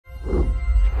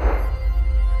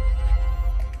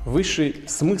Высший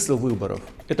смысл выборов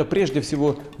 – это прежде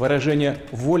всего выражение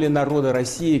воли народа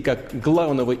России как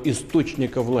главного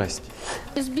источника власти.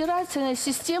 Избирательная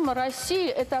система России –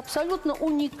 это абсолютно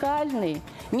уникальный,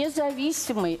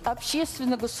 независимый,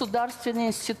 общественно-государственный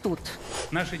институт.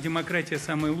 Наша демократия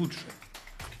самая лучшая.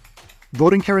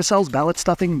 Voting carousels, ballot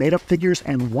stuffing, made-up figures,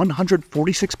 and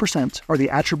 146% are the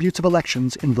attributes of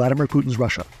elections in Vladimir Putin's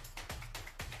Russia.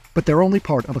 But they're only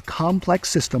part of a complex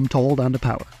system to hold on to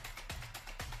power.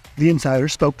 The Insider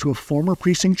spoke to a former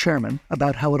precinct chairman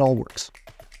about how it all works.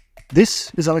 This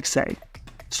is Alexei.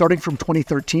 Starting from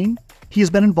 2013, he has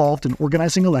been involved in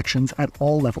organizing elections at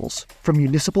all levels, from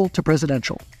municipal to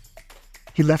presidential.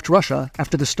 He left Russia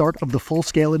after the start of the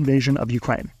full-scale invasion of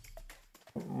Ukraine.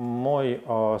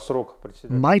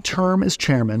 My term as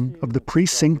chairman of the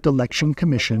Precinct Election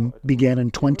Commission began in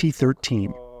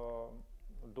 2013.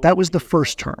 That was the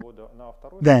first term.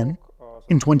 Then,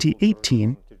 in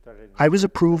 2018, I was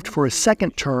approved for a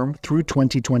second term through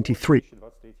 2023.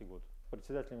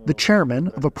 The chairman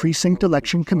of a precinct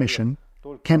election commission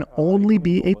can only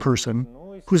be a person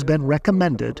who's been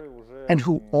recommended and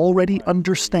who already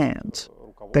understands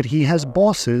that he has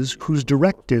bosses whose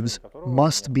directives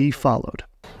must be followed.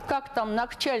 Как там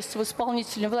начальство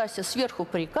исполнительной власти сверху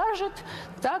прикажет,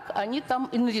 так они там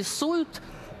и нарисуют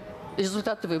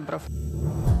результаты выборов.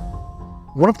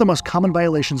 One of the most common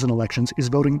violations in elections is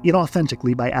voting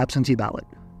inauthentically by absentee ballot.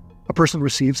 A person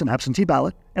receives an absentee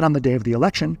ballot, and on the day of the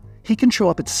election, he can show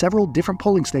up at several different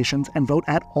polling stations and vote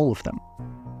at all of them.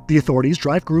 The authorities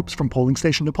drive groups from polling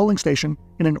station to polling station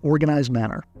in an organized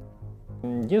manner.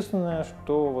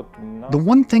 The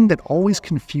one thing that always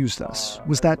confused us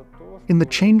was that in the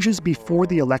changes before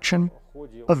the election,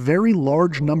 a very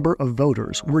large number of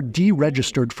voters were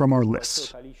deregistered from our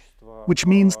lists, which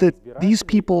means that these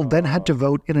people then had to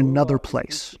vote in another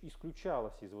place.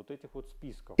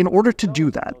 In order to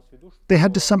do that, they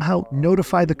had to somehow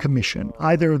notify the commission,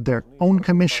 either their own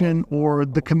commission or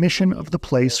the commission of the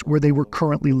place where they were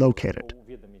currently located.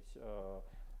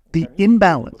 The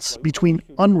imbalance between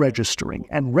unregistering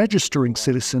and registering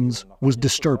citizens was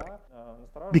disturbing,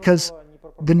 because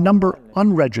the number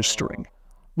unregistering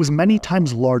was many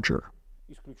times larger.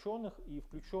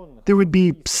 There would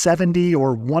be 70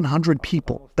 or 100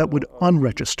 people that would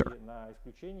unregister.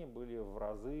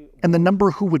 And the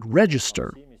number who would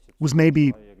register was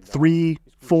maybe 3,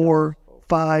 4,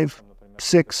 5,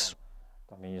 6.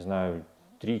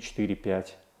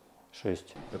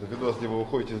 Это видос, где вы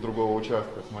уходите из другого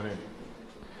участка, смотри.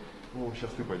 О,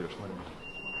 сейчас ты пойдешь, смотри.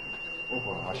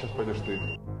 Опа, а сейчас пойдешь ты.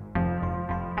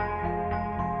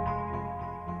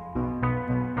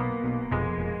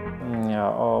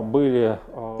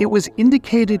 It was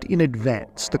indicated in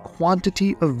advance the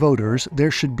quantity of voters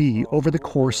there should be over the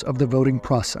course of the voting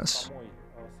process,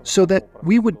 so that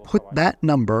we would put that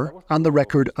number on the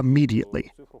record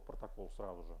immediately.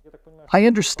 I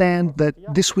understand that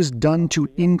this was done to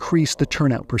increase the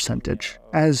turnout percentage,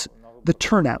 as the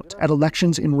turnout at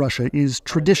elections in Russia is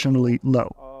traditionally low.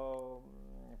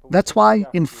 That's why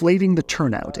inflating the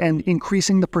turnout and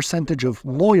increasing the percentage of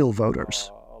loyal voters,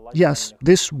 yes,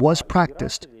 this was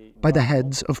practiced by the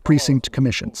heads of precinct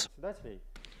commissions.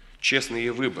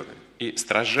 Честные выборы и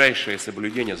строжайшее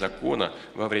соблюдение закона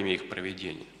во время их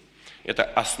проведения – это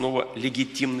основа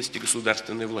легитимности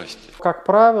государственной власти.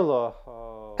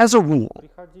 As a rule,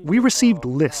 we received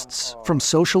lists from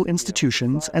social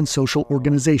institutions and social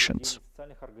organizations.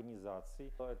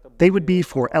 They would be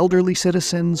for elderly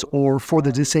citizens or for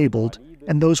the disabled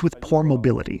and those with poor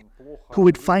mobility, who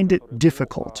would find it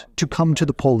difficult to come to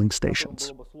the polling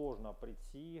stations.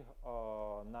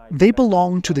 They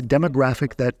belong to the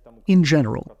demographic that, in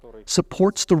general,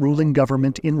 supports the ruling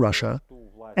government in Russia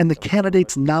and the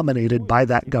candidates nominated by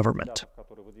that government.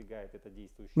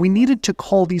 We needed to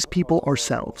call these people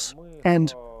ourselves,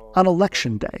 and on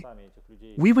election day,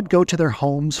 we would go to their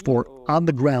homes for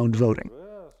on-the-ground voting.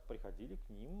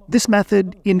 This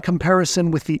method, in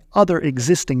comparison with the other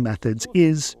existing methods,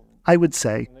 is, I would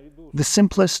say, the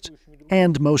simplest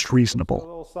and most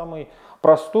reasonable.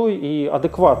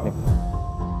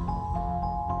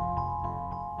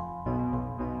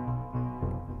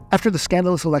 After the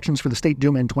scandalous elections for the State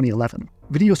Duma in 2011,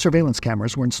 video surveillance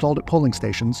cameras were installed at polling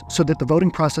stations so that the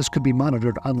voting process could be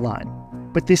monitored online.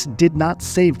 But this did not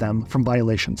save them from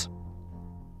violations.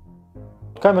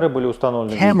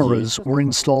 Cameras were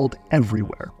installed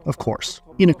everywhere, of course,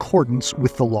 in accordance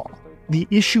with the law. The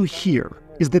issue here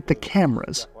is that the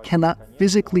cameras cannot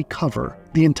physically cover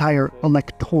the entire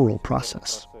electoral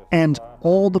process, and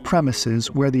all the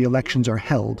premises where the elections are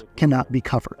held cannot be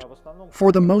covered.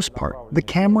 For the most part, the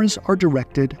cameras are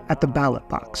directed at the ballot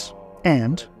box,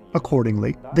 and,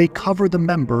 Accordingly, they cover the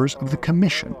members of the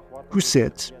commission who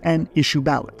sit and issue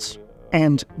ballots,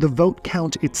 and the vote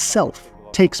count itself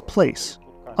takes place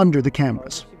under the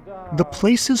cameras. The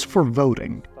places for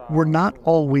voting were not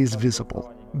always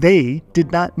visible. They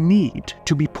did not need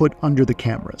to be put under the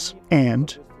cameras,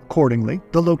 and accordingly,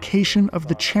 the location of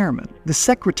the chairman, the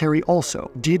secretary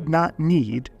also, did not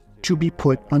need to be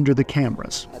put under the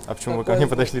cameras. А почему вы ко мне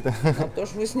подошли-то? То,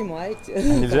 что вы снимаете.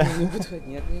 Нельзя?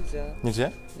 Нет, нельзя.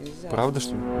 Нельзя? Нельзя. Правда,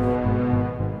 что ли?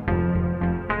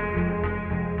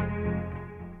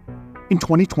 In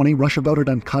 2020, Russia voted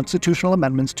on constitutional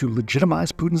amendments to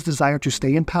legitimize Putin's desire to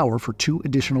stay in power for 2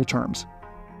 additional terms.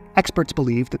 Experts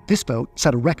believe that this vote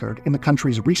set a record in the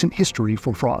country's recent history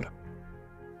for fraud.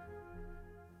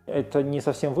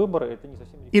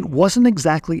 It wasn't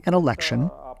exactly an election,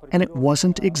 and it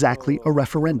wasn't exactly a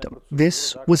referendum.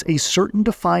 This was a certain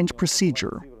defined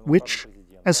procedure, which,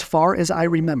 as far as I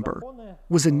remember,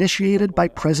 was initiated by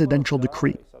presidential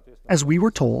decree. As we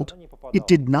were told, it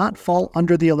did not fall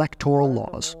under the electoral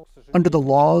laws, under the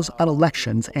laws on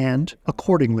elections, and,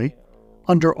 accordingly,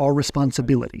 under our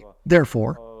responsibility.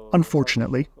 Therefore,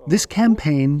 unfortunately, this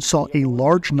campaign saw a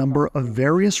large number of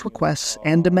various requests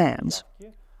and demands,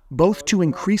 both to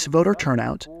increase voter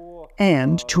turnout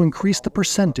and to increase the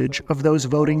percentage of those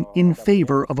voting in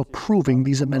favor of approving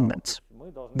these amendments.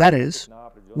 That is,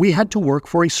 we had to work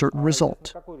for a certain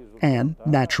result. And,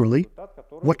 naturally,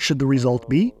 what should the result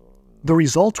be? The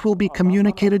result will be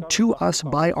communicated to us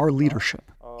by our leadership.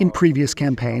 In previous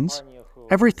campaigns,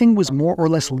 everything was more or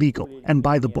less legal and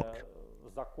by the book.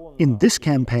 In this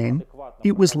campaign,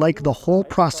 it was like the whole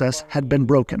process had been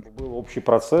broken.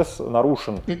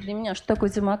 Для меня что такое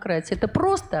демократия? Это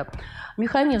просто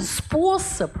механизм,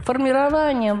 способ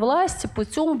формирования власти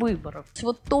путем выборов.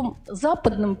 Вот в том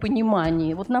западном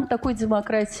понимании, вот нам такой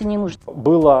демократии не нужно.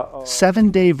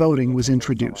 7-day voting was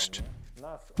introduced.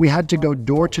 We had to go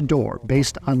door to door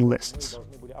based on lists.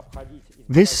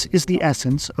 This is the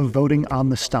essence of voting on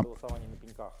the stump.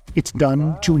 It's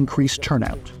done to increase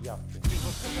turnout.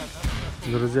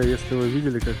 Друзья, если вы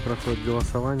видели, как проходит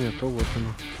голосование, то вот оно.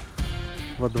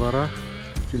 Во дворах,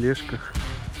 в тележках,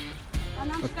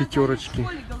 от пятерочки.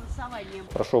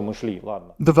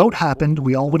 The vote happened,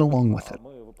 we all went along with it.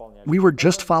 We were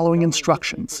just following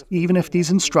instructions, even if these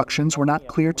instructions were not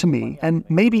clear to me, and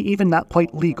maybe even not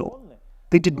quite legal.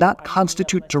 They did not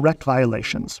constitute direct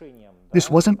violations. This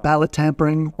wasn't ballot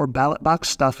tampering or ballot box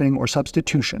stuffing or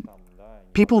substitution.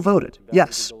 People voted.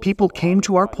 Yes, people came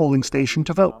to our polling station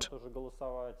to vote.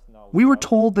 We were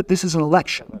told that this is an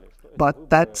election, but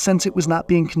that since it was not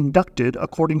being conducted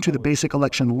according to the basic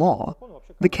election law,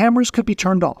 the cameras could be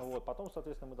turned off.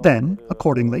 Then,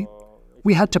 accordingly,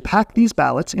 we had to pack these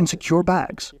ballots in secure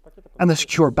bags, and the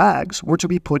secure bags were to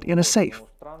be put in a safe.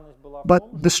 But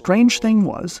the strange thing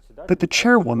was that the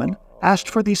chairwoman asked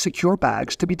for these secure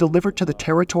bags to be delivered to the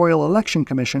Territorial Election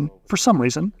Commission for some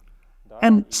reason,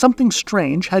 and something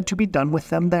strange had to be done with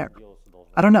them there.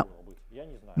 I don't know.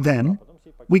 Then,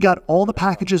 we got all the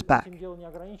packages back.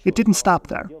 It didn't stop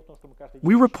there.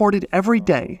 We reported every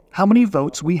day how many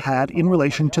votes we had in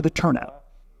relation to the turnout.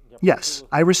 Yes,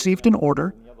 I received an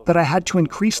order that I had to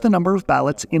increase the number of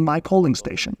ballots in my polling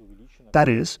station. That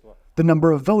is, the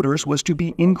number of voters was to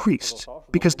be increased,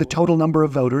 because the total number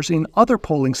of voters in other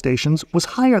polling stations was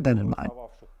higher than in mine.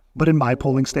 But in my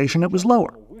polling station it was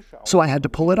lower, so I had to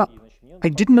pull it up. I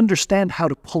didn't understand how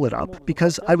to pull it up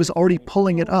because I was already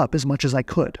pulling it up as much as I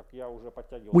could.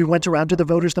 We went around to the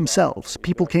voters themselves.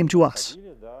 People came to us.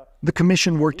 The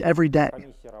commission worked every day.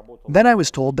 Then I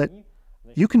was told that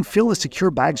you can fill the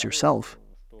secure bags yourself.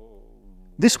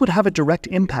 This would have a direct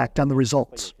impact on the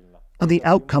results, on the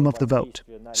outcome of the vote.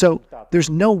 So there's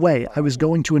no way I was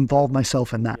going to involve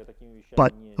myself in that.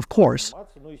 But, of course,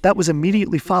 that was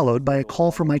immediately followed by a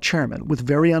call from my chairman with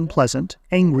very unpleasant,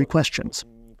 angry questions.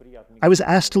 I was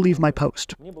asked to leave my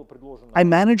post. I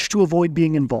managed to avoid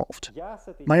being involved.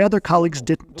 My other colleagues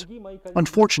didn't.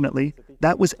 Unfortunately,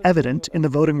 that was evident in the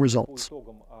voting results.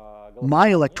 My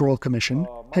electoral commission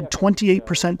had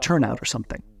 28% turnout or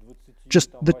something.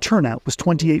 Just the turnout was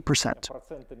 28%.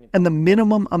 And the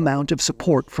minimum amount of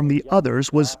support from the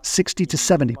others was 60 to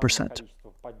 70%.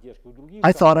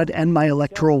 I thought I'd end my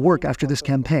electoral work after this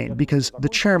campaign because the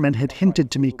chairman had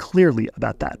hinted to me clearly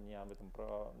about that.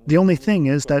 The only thing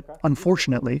is that,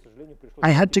 unfortunately,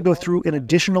 I had to go through an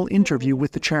additional interview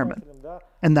with the chairman,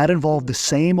 and that involved the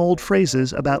same old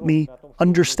phrases about me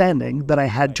understanding that I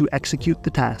had to execute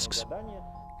the tasks.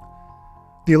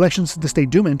 The elections to the State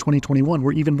Duma in 2021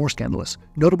 were even more scandalous,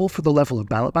 notable for the level of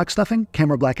ballot box stuffing,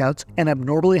 camera blackouts, and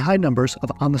abnormally high numbers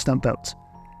of on-the-stump votes.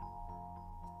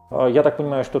 I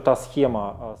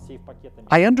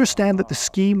understand that the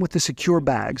scheme with the secure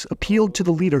bags appealed to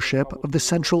the leadership of the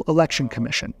Central Election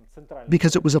Commission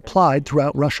because it was applied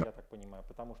throughout Russia.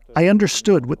 I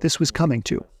understood what this was coming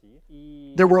to.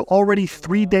 There were already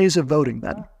 3 days of voting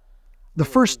then. The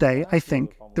first day, I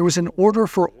think, there was an order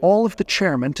for all of the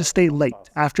chairmen to stay late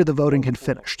after the voting had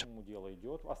finished.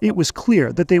 It was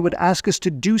clear that they would ask us to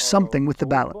do something with the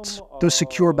ballots, those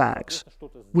secure bags,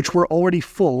 which were already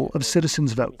full of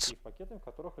citizens' votes.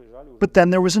 But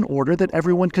then there was an order that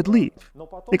everyone could leave,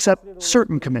 except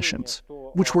certain commissions,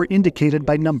 which were indicated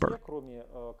by number.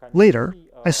 Later,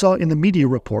 I saw in the media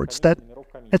reports that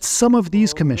at some of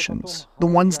these commissions, the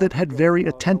ones that had very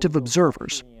attentive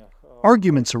observers,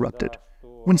 arguments erupted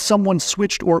when someone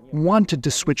switched or wanted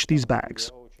to switch these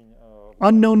bags.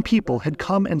 Unknown people had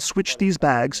come and switched these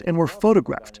bags and were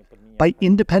photographed by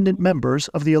independent members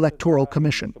of the Electoral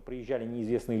Commission.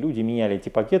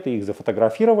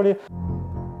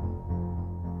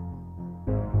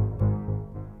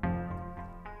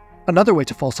 Another way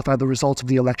to falsify the results of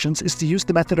the elections is to use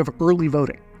the method of early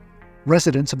voting.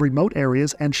 Residents of remote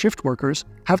areas and shift workers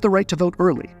have the right to vote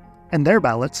early, and their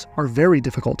ballots are very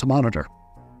difficult to monitor.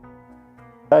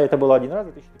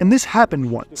 And this happened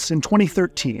once in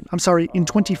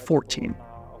 2014,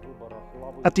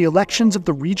 at the elections of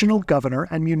the regional governor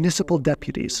and municipal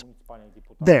deputies.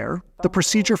 There, the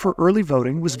procedure for early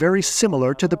voting was very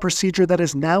similar to the procedure that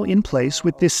is now in place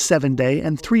with this 7-day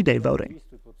and 3-day voting.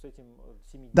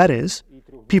 That is,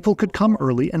 people could come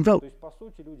early and vote.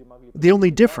 The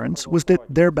only difference was that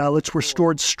their ballots were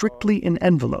stored strictly in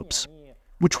envelopes,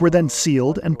 which were then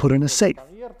sealed and put in a safe.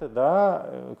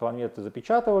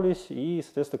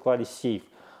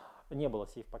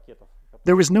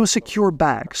 There was no secure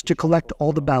bags to collect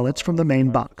all the ballots from the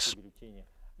main box.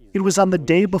 It was on the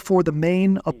day before the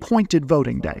main appointed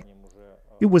voting day.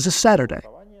 It was a Saturday.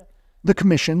 The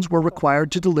commissions were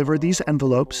required to deliver these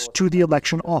envelopes to the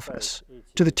election office,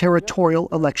 to the Territorial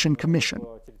Election Commission.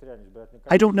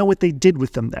 I don't know what they did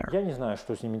with them there.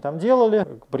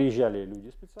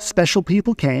 Special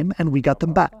people came and we got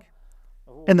them back.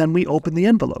 And then we opened the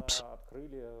envelopes.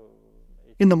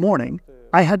 In the morning,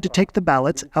 I had to take the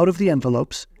ballots out of the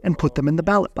envelopes and put them in the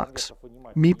ballot box,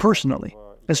 me personally,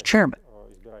 as chairman.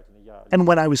 And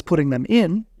when I was putting them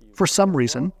in, for some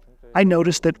reason, I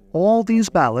noticed that all these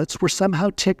ballots were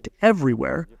somehow ticked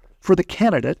everywhere for the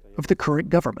candidate of the current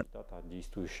government.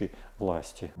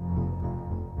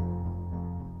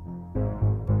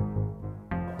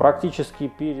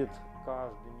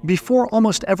 Before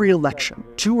almost every election,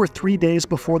 2 or 3 days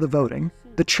before the voting,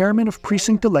 the chairman of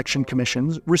precinct election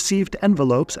commissions received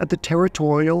envelopes at the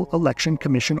Territorial Election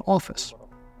Commission office.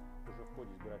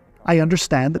 I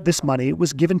understand that this money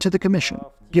was given to the commission,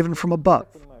 given from above,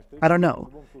 I don't know,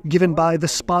 given by the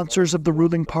sponsors of the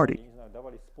ruling party.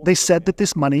 They said that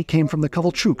this money came from the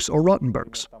Kovalchuks or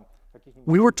Rotenbergs.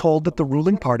 We were told that the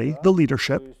ruling party, the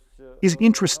leadership, is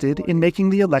interested in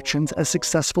making the elections as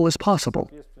successful as possible.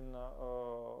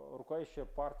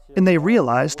 And they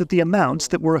realized that the amounts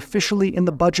that were officially in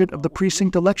the budget of the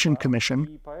Precinct Election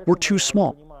Commission were too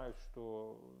small.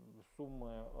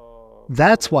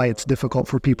 That's why it's difficult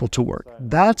for people to work.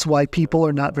 That's why people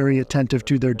are not very attentive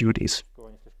to their duties.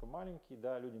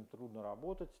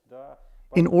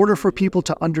 In order for people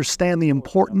to understand the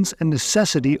importance and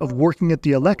necessity of working at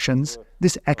the elections,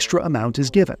 this extra amount is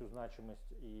given.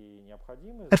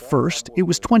 At first, it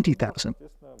was 20,000,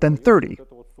 then 30.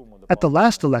 At the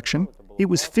last election, it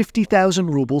was 50,000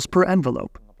 rubles per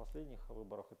envelope.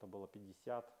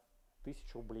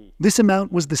 This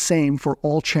amount was the same for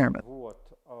all chairmen.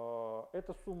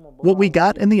 What we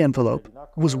got in the envelope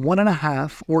was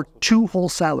 1.5 or 2 whole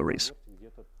salaries.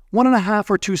 1.5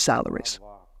 or 2 salaries.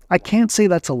 I can't say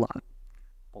that's a lot.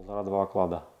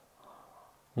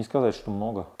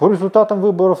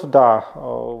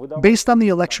 Based on the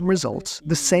election results,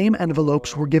 the same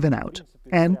envelopes were given out,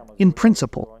 and, in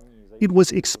principle, it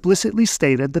was explicitly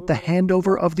stated that the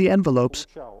handover of the envelopes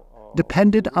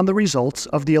depended on the results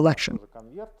of the election.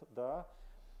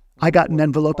 I got an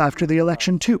envelope after the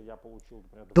election too.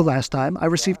 The last time I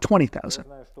received 20,000.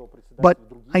 But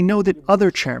I know that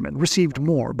other chairmen received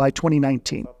more by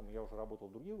 2019.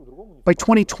 By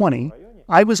 2020,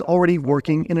 I was already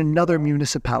working in another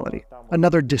municipality,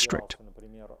 another district.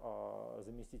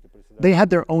 They had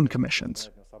their own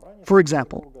commissions. For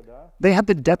example, they had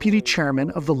the deputy chairman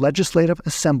of the Legislative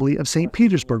Assembly of St.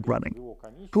 Petersburg running,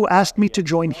 who asked me to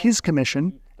join his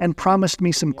commission and promised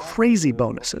me some crazy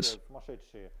bonuses.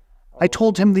 I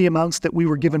told him the amounts that we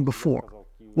were given before,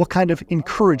 what kind of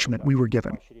encouragement we were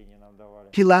given.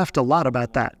 He laughed a lot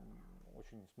about that.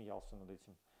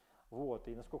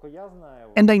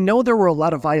 And I know there were a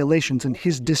lot of violations in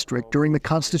his district during the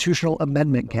constitutional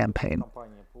amendment campaign,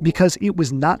 because it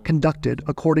was not conducted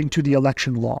according to the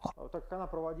election law.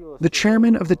 The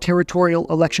chairman of the Territorial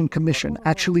Election Commission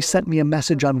actually sent me a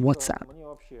message on WhatsApp.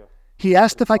 He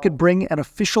asked if I could bring an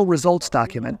official results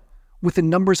document with the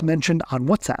numbers mentioned on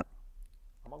WhatsApp.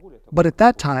 But at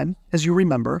that time, as you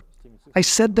remember, I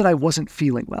said that I wasn't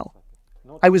feeling well.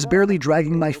 I was barely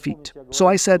dragging my feet, so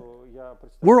I said,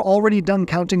 "We're already done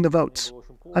counting the votes.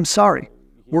 I'm sorry.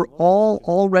 We're all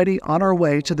already on our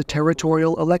way to the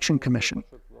Territorial Election Commission.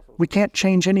 We can't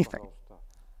change anything."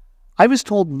 I was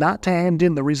told not to hand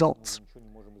in the results,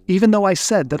 even though I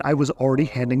said that I was already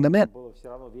handing them in.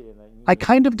 I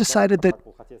kind of decided that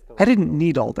I didn't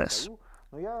need all this.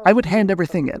 I would hand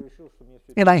everything in,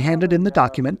 and I handed in the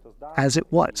document as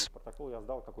it was.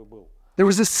 There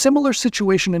was a similar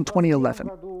situation in 2011.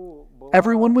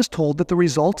 Everyone was told that the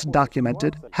results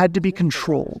documented had to be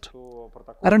controlled.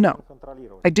 I don't know.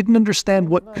 I didn't understand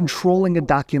what controlling a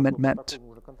document meant.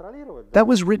 That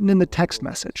was written in the text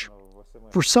message.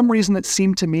 For some reason, it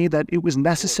seemed to me that it was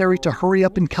necessary to hurry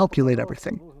up and calculate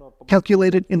everything,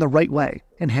 calculate it in the right way,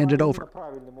 and hand it over.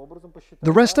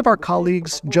 The rest of our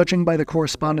colleagues, judging by the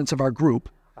correspondence of our group,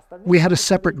 we had a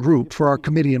separate group for our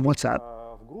committee in WhatsApp.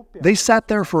 They sat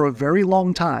there for a very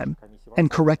long time and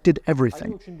corrected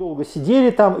everything.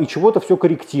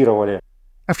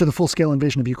 After the full-scale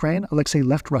invasion of Ukraine, Alexei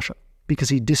left Russia because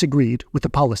he disagreed with the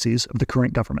policies of the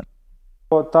current government.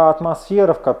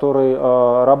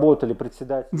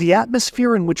 The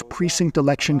atmosphere in which Precinct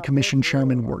Election Commission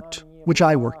chairmen worked, which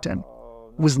I worked in,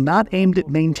 was not aimed at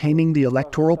maintaining the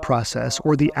electoral process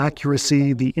or the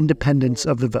accuracy, the independence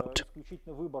of the vote.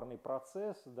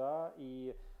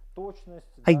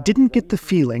 I didn't get the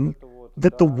feeling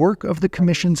that the work of the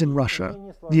commissions in Russia,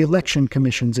 the election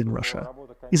commissions in Russia,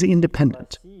 is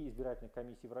independent.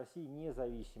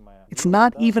 It's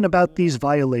not even about these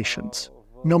violations,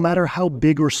 no matter how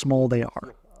big or small they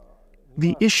are.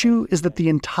 The issue is that the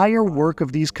entire work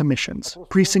of these commissions,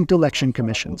 precinct election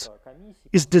commissions,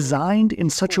 is designed in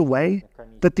such a way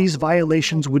that these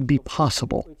violations would be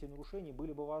possible.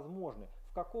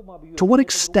 To what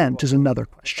extent is another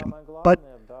question, but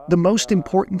the most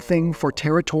important thing for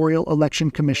territorial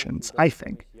election commissions, I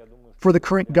think, for the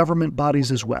current government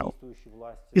bodies as well,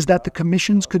 is that the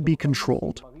commissions could be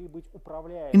controlled.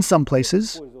 In some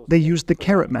places, they used the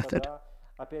carrot method.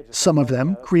 Some of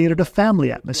them created a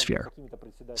family atmosphere.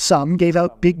 Some gave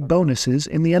out big bonuses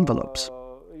in the envelopes.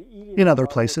 In other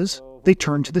places, they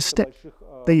turned to the stick.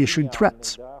 They issued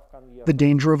threats. The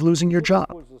danger of losing your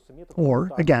job.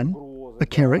 Or, again, a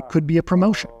carrot could be a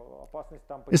promotion.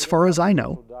 As far as I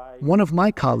know, one of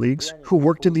my colleagues who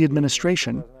worked in the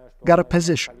administration got a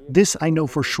position. This I know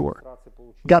for sure.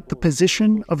 Got the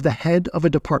position of the head of a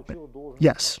department.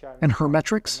 Yes, and her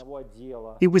metrics?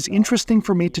 It was interesting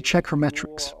for me to check her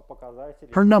metrics.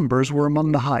 Her numbers were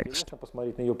among the highest.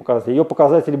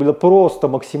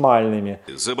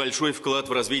 За большой вклад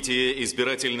в развитие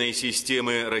избирательной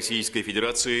системы Российской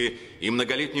Федерации и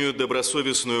многолетнюю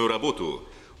добросовестную работу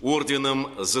орденом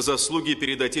за заслуги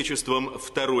перед Отечеством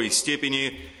второй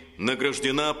степени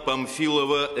награждена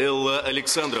Памфилова Элла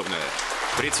Александровна,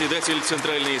 председатель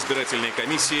Центральной избирательной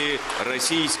комиссии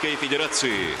Российской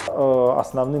Федерации.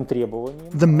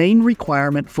 The main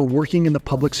requirement for working in the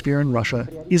public sphere in Russia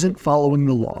isn't following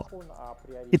the law.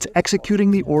 It's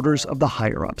executing the orders of the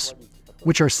higher-ups,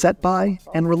 which are set by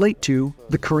and relate to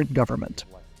the current government.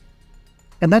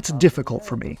 And that's difficult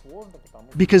for me,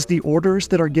 because the orders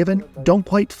that are given don't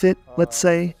quite fit, let's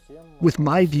say, with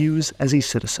my views as a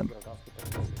citizen.